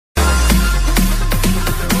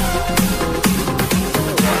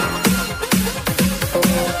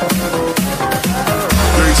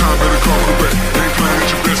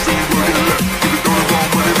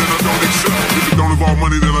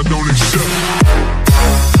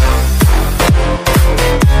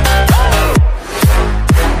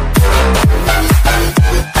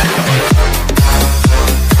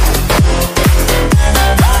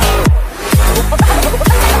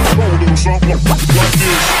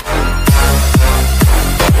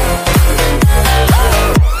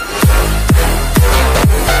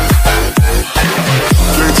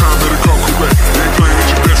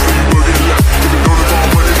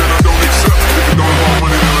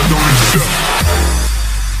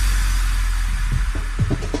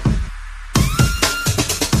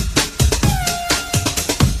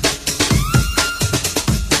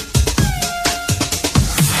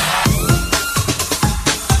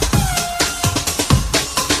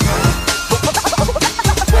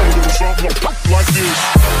like this.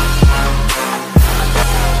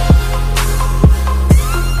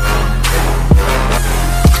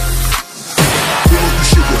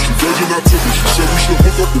 I took it. She said we should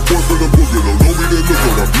hook up the boyfriend and boogie. Don't know me, they look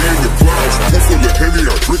like I'm in the clouds. Pool full of Henny,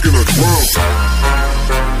 I'm drinking a drown.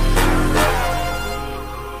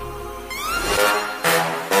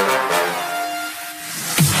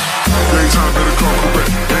 Daytime better come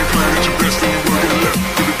correct. Ain't playing at your best, then you will get left.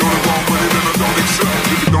 If it don't involve money, then I don't accept.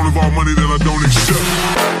 If it don't involve money, then I don't accept.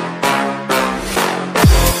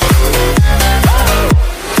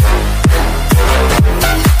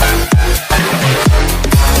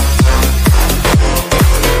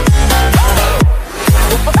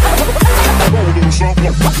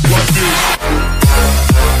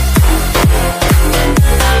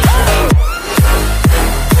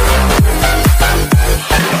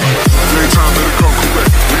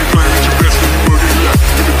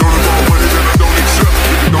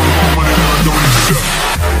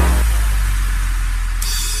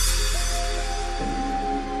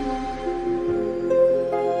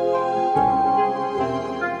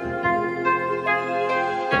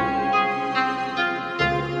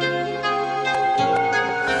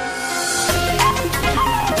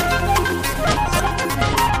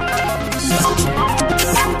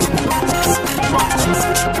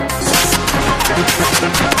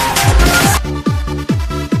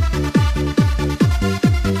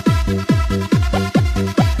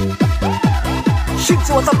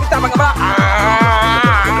 What's up kita mga ba?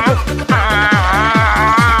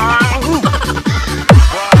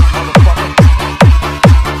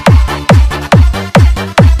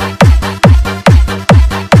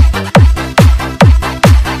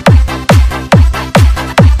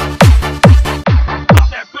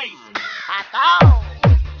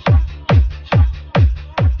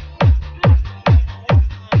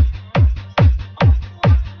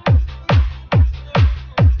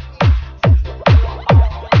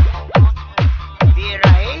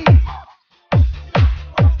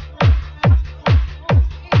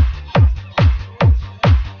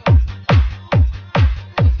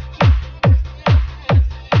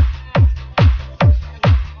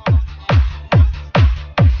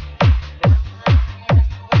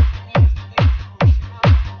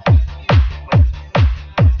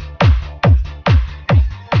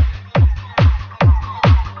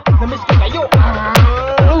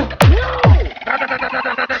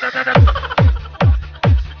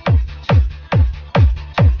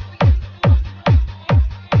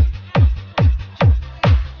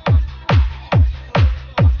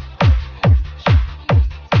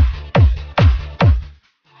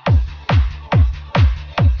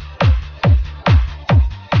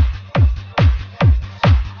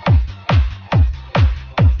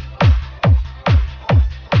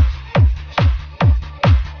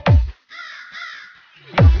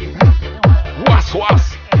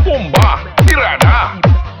 Was, bomba, tirada.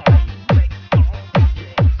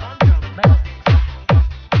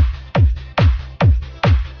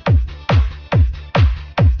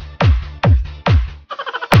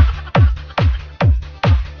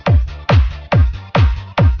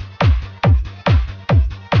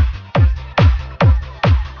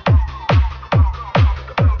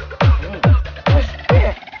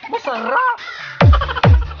 Masarap.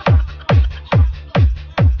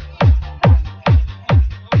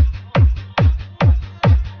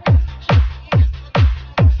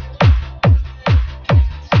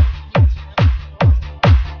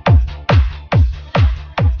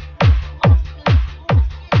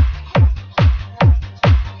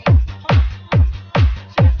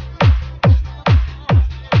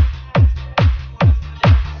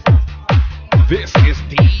 This is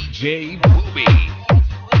DJ Booby.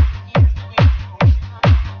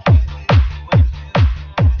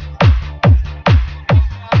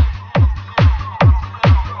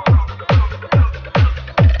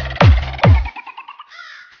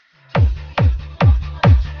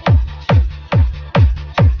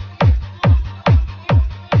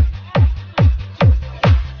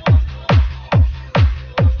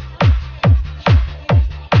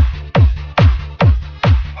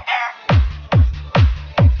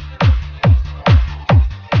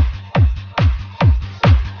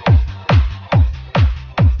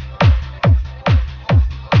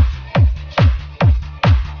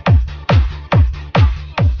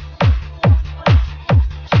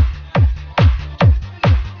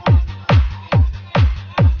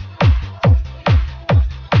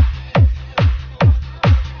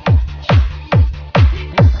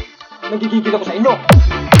 Nagigigil ako sa inyo.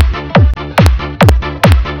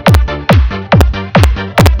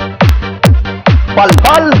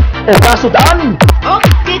 Balbal o kasudan?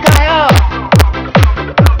 Okay kayo.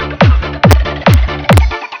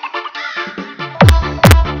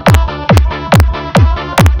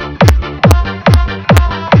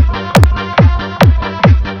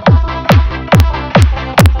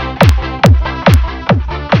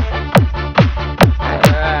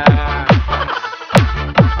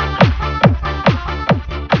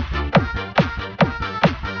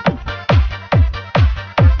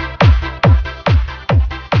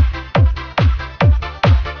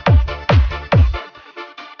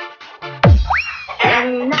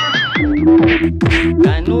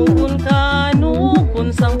 Kanukon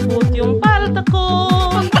sangkot yung palda ko.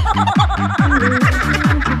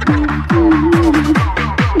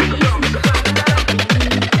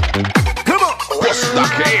 Come on, what's the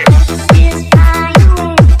kid?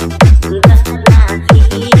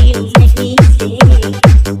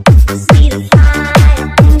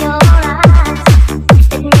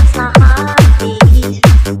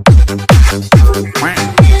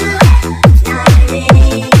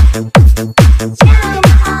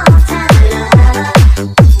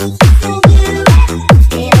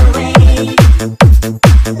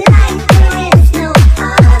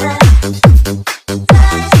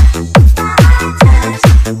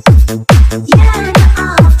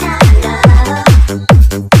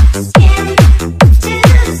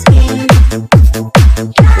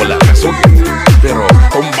 Wala kasugin, pero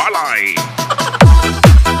kumbalay.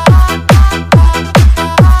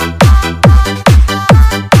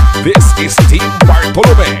 This is Team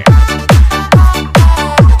Bartolome.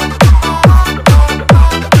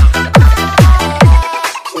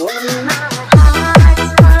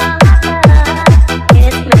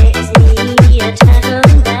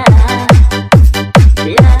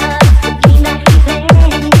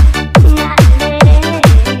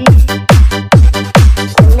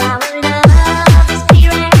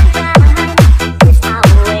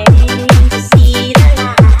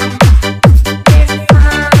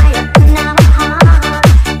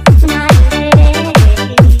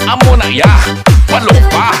 Amo na ya, walo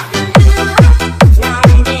pa.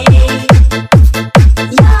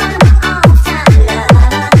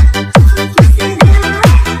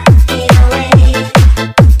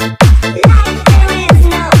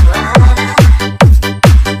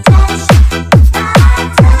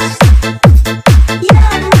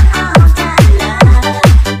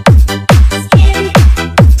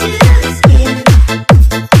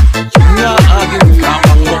 Nga aging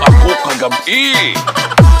kamang mo ako kagabi.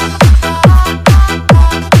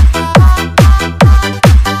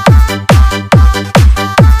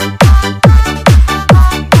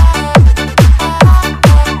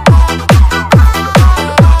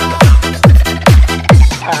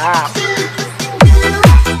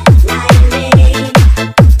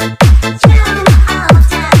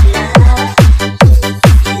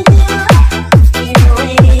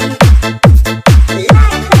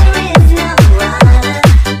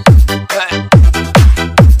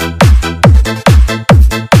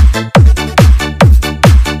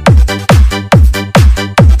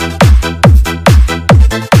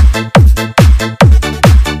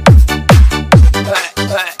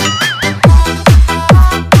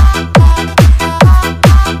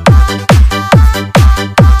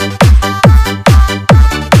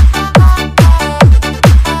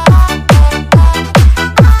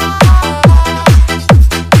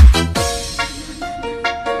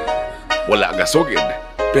 Wala gasugid,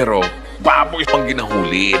 pero baboy pang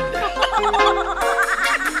ginahulid.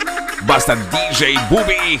 Basta DJ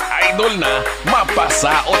Booby, idol na,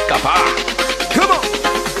 mapasaot ka pa. Come on!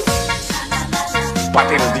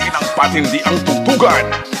 Patindi ang tugtugan.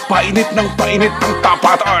 Painit ng painit ang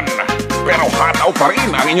tapatan. Pero hataw pa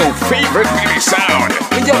rin ang inyong favorite mini sound.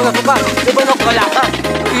 Hindi ako nasukan. Di ba nakalatan?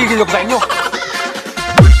 Igil ko sa inyo.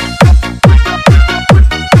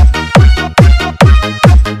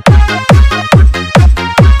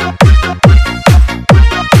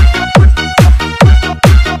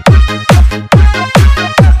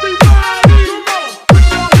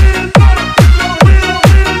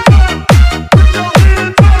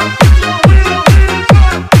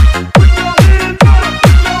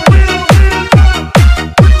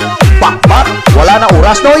 Pakpak, wala na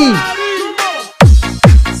oras, Noy.